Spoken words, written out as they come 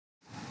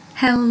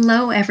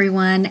Hello,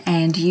 everyone,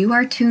 and you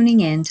are tuning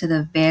in to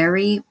the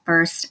very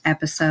first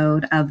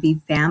episode of the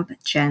Vamp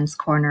Jen's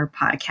Corner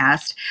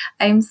podcast.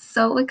 I'm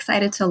so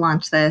excited to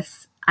launch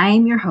this. I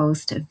am your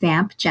host,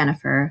 Vamp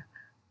Jennifer,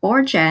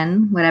 or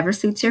Jen, whatever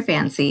suits your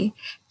fancy.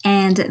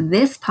 And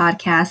this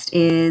podcast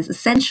is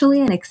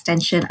essentially an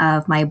extension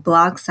of my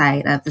blog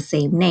site of the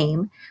same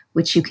name,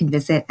 which you can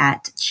visit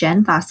at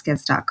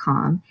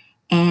jenvasquez.com.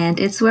 And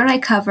it's where I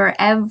cover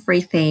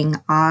everything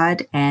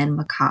odd and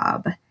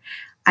macabre.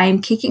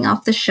 I'm kicking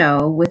off the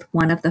show with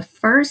one of the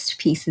first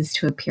pieces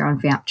to appear on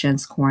Vamp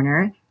Jen's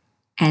Corner,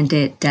 and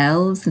it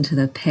delves into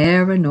the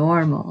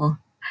paranormal.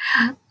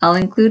 I'll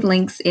include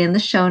links in the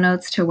show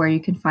notes to where you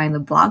can find the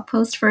blog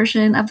post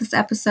version of this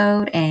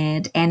episode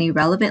and any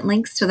relevant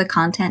links to the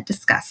content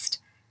discussed.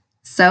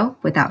 So,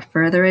 without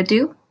further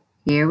ado,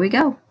 here we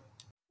go.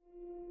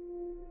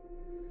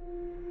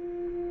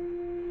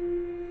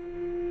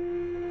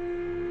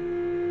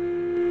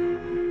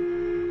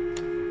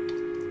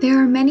 There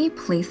are many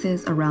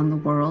places around the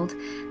world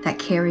that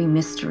carry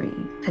mystery,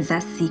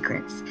 possess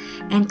secrets,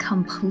 and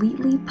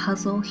completely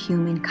puzzle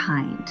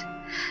humankind.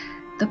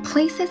 The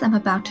places I'm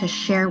about to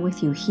share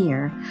with you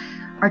here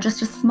are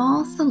just a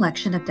small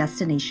selection of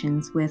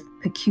destinations with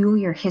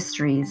peculiar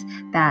histories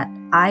that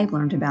I've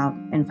learned about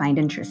and find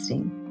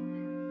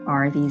interesting.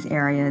 Are these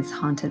areas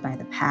haunted by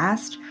the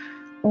past,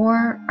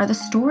 or are the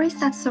stories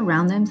that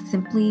surround them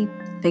simply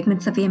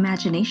figments of the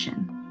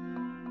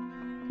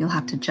imagination? You'll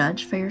have to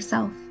judge for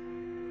yourself.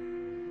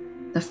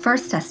 The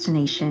first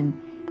destination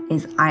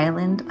is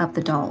Island of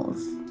the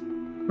Dolls,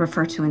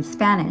 referred to in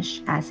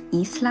Spanish as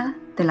Isla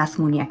de las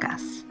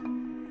Muñecas.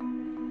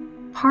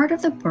 Part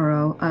of the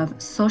borough of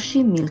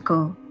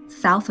Xochimilco,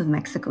 south of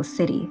Mexico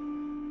City,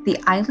 the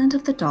Island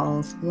of the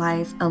Dolls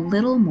lies a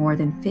little more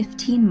than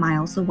 15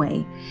 miles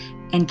away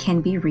and can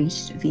be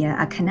reached via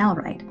a canal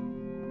ride.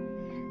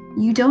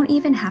 You don't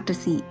even have to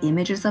see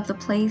images of the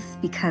place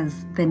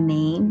because the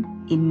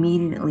name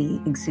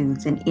immediately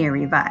exudes an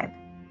eerie vibe.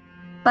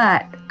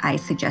 But I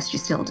suggest you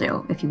still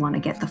do if you want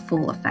to get the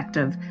full effect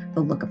of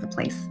the look of the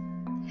place.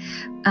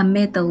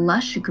 Amid the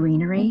lush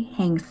greenery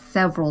hang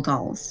several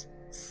dolls,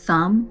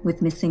 some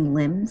with missing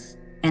limbs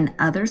and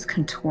others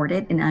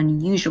contorted in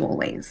unusual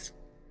ways.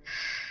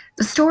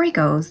 The story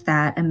goes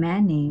that a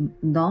man named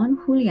Don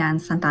Julian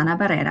Santana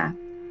Barrera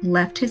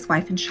left his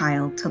wife and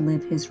child to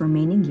live his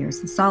remaining years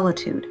in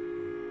solitude.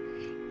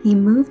 He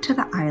moved to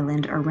the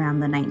island around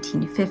the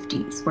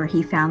 1950s, where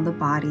he found the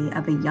body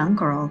of a young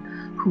girl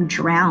who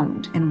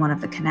drowned in one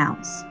of the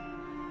canals.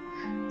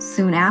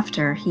 Soon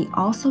after, he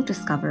also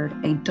discovered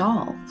a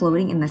doll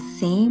floating in the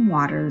same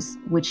waters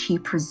which he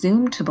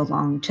presumed to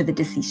belong to the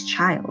deceased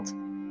child.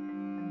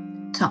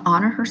 To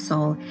honor her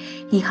soul,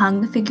 he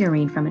hung the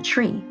figurine from a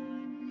tree.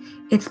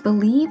 It's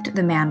believed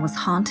the man was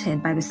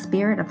haunted by the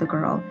spirit of the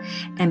girl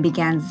and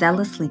began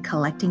zealously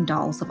collecting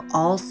dolls of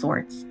all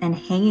sorts and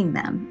hanging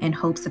them in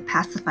hopes of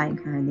pacifying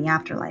her in the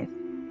afterlife.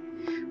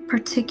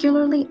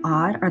 Particularly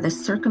odd are the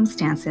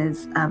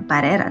circumstances of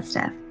Barrera's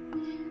death.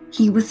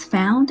 He was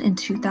found in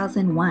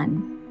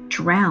 2001,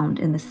 drowned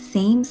in the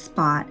same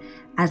spot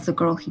as the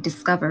girl he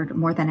discovered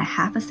more than a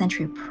half a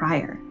century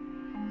prior.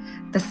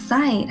 The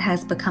site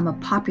has become a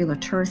popular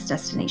tourist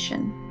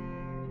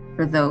destination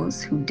for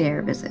those who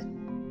dare visit.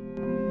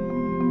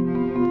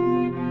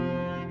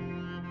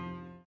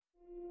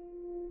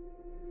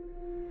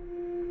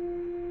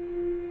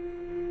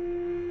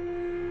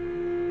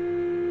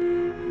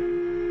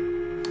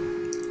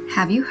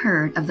 Have you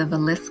heard of the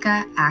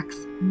Villisca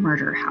Axe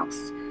Murder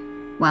House?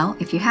 Well,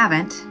 if you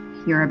haven't,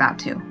 you're about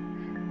to.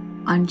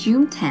 On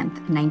June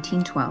 10th,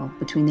 1912,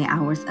 between the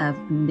hours of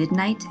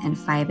midnight and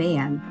 5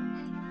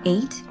 a.m.,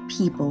 8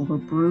 people were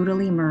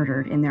brutally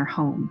murdered in their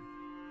home.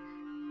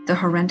 The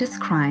horrendous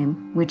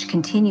crime, which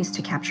continues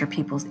to capture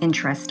people's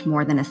interest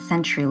more than a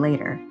century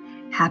later,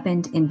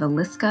 happened in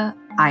Villisca,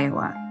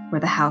 Iowa,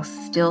 where the house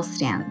still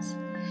stands.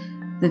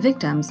 The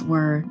victims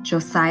were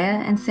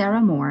Josiah and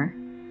Sarah Moore,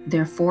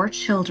 their 4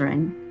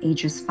 children,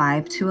 ages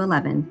 5 to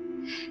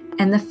 11,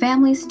 and the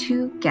family's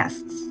 2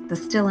 guests, the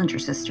Stillinger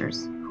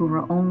sisters, who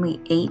were only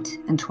 8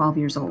 and 12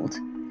 years old.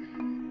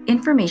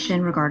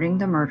 Information regarding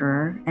the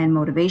murderer and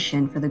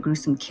motivation for the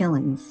gruesome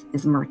killings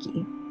is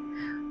murky.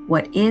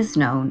 What is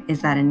known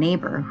is that a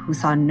neighbor who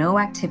saw no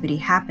activity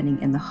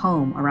happening in the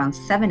home around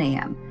 7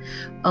 a.m.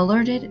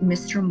 alerted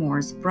Mr.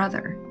 Moore's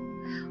brother.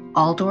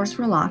 All doors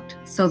were locked,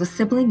 so the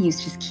sibling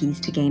used his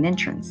keys to gain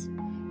entrance.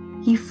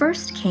 He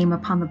first came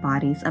upon the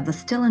bodies of the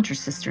Stillinger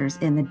sisters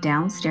in the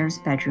downstairs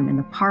bedroom in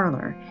the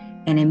parlor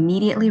and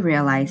immediately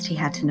realized he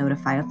had to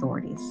notify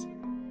authorities.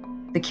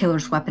 The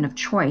killer's weapon of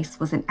choice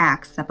was an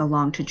axe that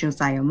belonged to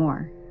Josiah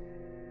Moore.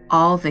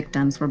 All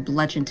victims were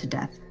bludgeoned to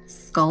death,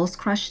 skulls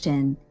crushed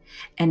in,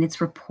 and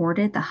it's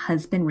reported the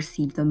husband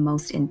received the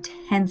most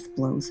intense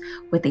blows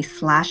with a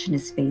slash in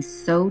his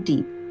face so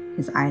deep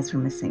his eyes were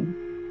missing.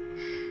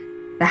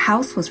 The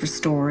house was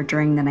restored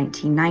during the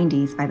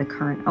 1990s by the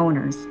current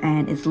owners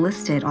and is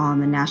listed on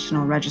the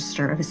National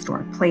Register of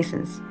Historic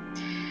Places.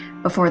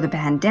 Before the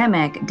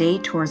pandemic, day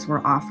tours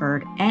were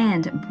offered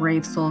and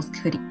brave souls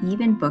could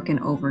even book an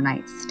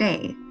overnight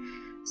stay.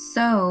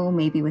 So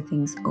maybe with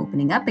things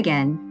opening up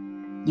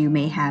again, you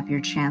may have your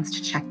chance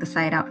to check the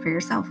site out for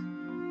yourself.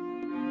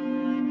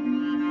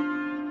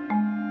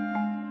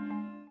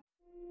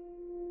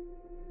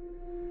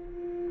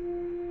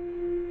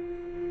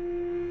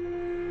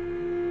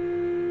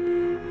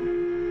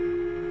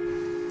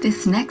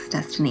 This next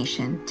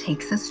destination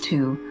takes us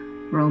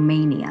to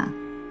Romania.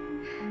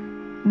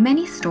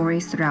 Many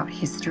stories throughout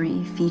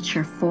history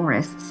feature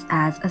forests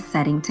as a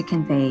setting to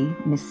convey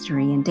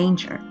mystery and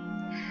danger.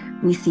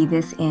 We see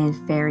this in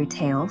fairy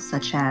tales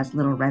such as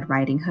Little Red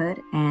Riding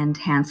Hood and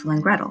Hansel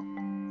and Gretel.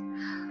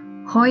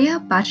 Hoia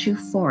Baciu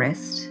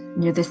Forest,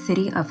 near the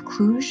city of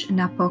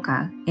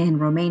Cluj-Napoca in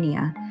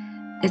Romania,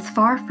 is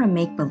far from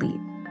make-believe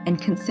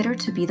and considered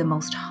to be the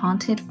most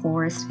haunted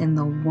forest in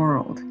the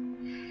world.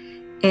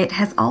 It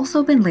has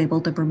also been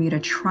labeled the Bermuda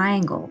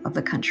Triangle of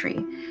the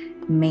country,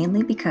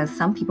 mainly because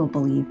some people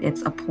believe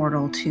it's a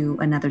portal to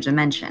another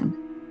dimension.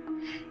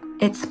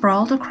 It's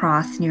sprawled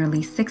across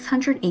nearly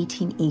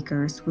 618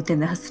 acres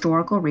within the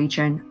historical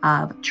region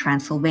of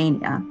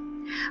Transylvania,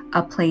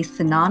 a place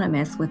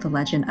synonymous with the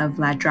legend of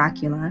Vlad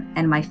Dracula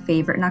and my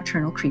favorite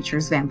nocturnal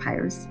creatures,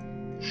 vampires.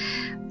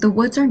 The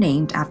woods are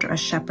named after a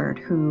shepherd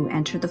who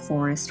entered the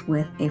forest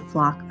with a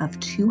flock of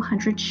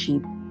 200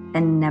 sheep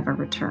and never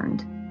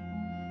returned.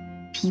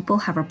 People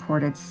have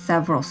reported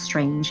several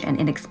strange and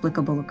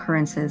inexplicable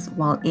occurrences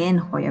while in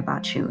Hoia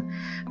Baciu,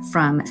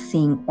 from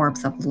seeing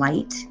orbs of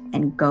light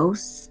and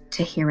ghosts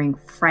to hearing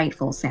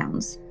frightful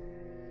sounds.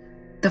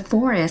 The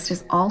forest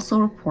is also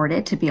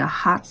reported to be a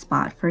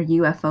hotspot for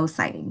UFO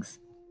sightings.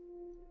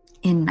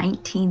 In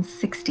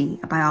 1960,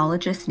 a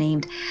biologist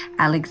named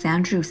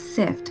Alexandru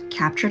Sift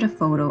captured a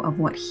photo of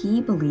what he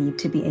believed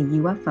to be a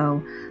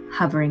UFO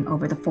hovering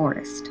over the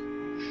forest.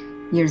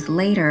 Years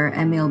later,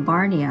 Emil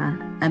Barnia,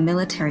 a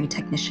military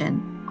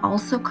technician,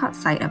 also caught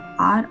sight of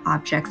odd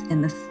objects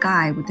in the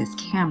sky with his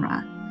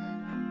camera.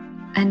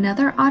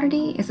 Another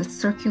oddity is a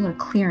circular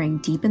clearing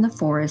deep in the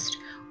forest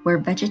where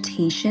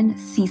vegetation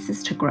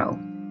ceases to grow.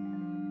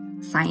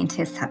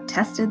 Scientists have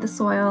tested the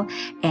soil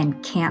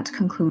and can't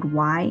conclude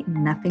why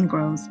nothing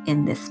grows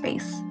in this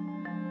space.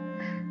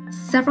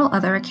 Several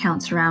other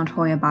accounts surround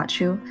Hoia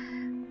Baciu,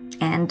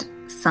 and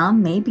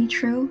some may be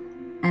true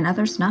and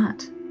others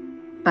not.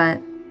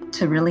 But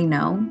to really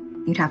know,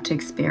 you'd have to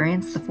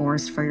experience the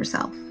forest for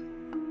yourself.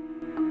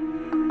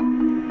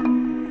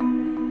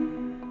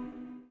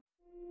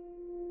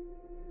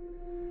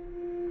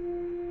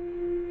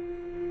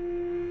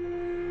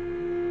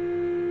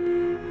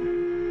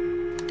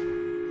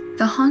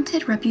 The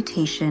haunted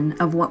reputation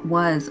of what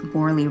was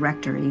Borley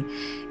Rectory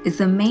is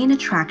the main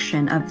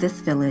attraction of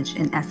this village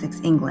in Essex,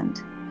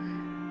 England.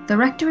 The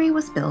rectory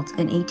was built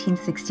in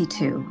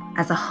 1862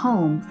 as a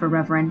home for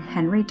Reverend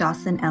Henry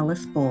Dawson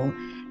Ellis Bull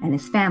and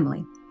his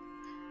family.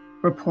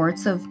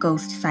 Reports of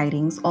ghost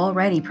sightings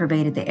already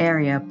pervaded the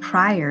area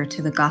prior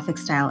to the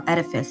Gothic-style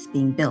edifice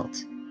being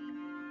built.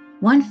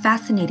 One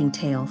fascinating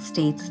tale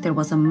states there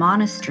was a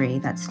monastery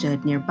that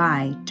stood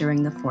nearby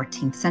during the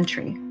 14th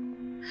century.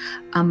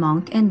 A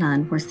monk and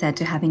nun were said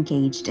to have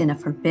engaged in a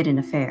forbidden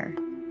affair.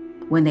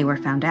 When they were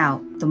found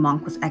out, the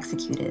monk was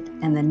executed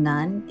and the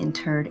nun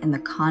interred in the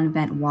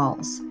convent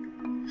walls.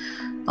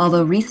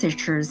 Although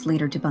researchers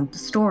later debunked the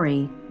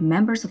story,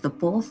 members of the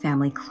Bull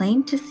family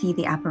claimed to see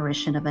the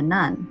apparition of a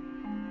nun.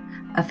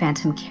 A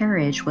phantom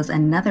carriage was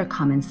another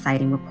common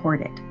sighting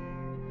reported.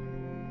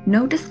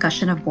 No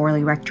discussion of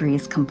Borley Rectory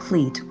is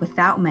complete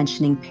without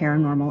mentioning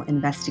paranormal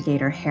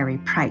investigator Harry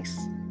Price.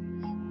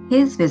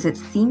 His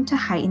visits seemed to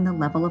heighten the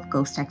level of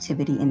ghost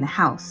activity in the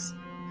house.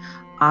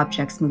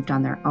 Objects moved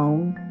on their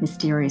own,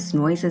 mysterious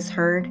noises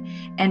heard,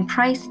 and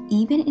Price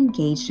even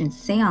engaged in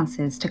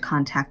seances to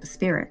contact the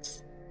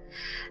spirits.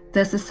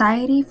 The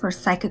Society for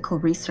Psychical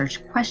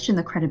Research questioned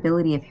the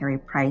credibility of Harry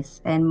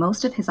Price, and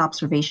most of his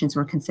observations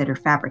were considered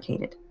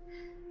fabricated.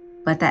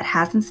 But that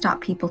hasn't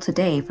stopped people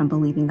today from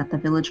believing that the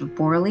village of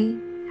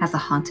Borley has a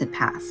haunted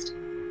past.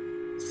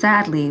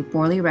 Sadly,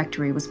 Borley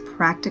Rectory was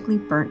practically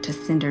burnt to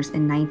cinders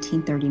in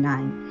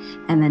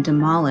 1939 and then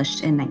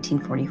demolished in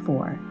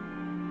 1944.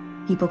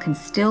 People can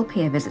still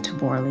pay a visit to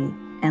Borley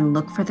and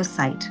look for the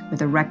site where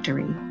the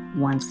rectory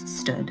once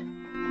stood.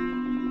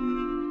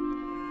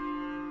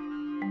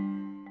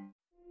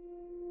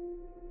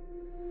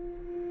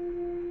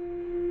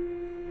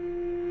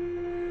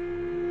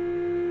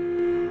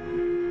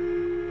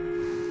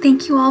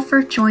 Thank you all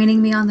for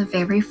joining me on the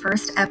very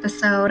first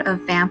episode of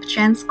Vamp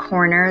Jen's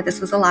Corner.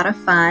 This was a lot of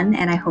fun,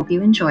 and I hope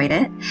you enjoyed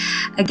it.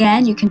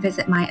 Again, you can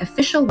visit my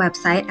official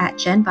website at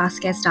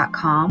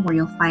jenvasquez.com, where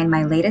you'll find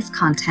my latest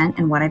content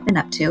and what I've been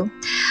up to.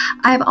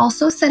 I've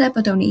also set up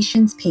a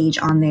donations page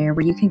on there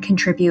where you can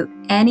contribute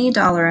any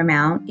dollar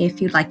amount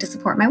if you'd like to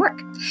support my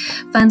work.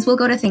 Funds will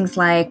go to things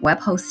like web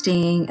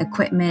hosting,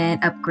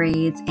 equipment,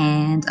 upgrades,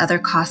 and other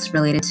costs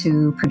related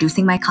to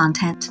producing my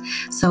content.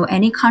 So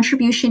any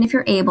contribution, if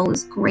you're able,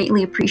 is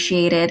greatly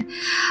appreciated.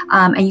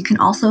 And you can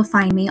also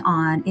find me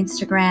on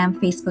Instagram,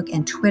 Facebook,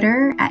 and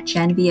Twitter at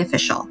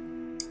GenVOfficial.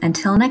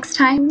 Until next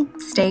time,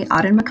 stay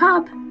odd and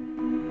macabre.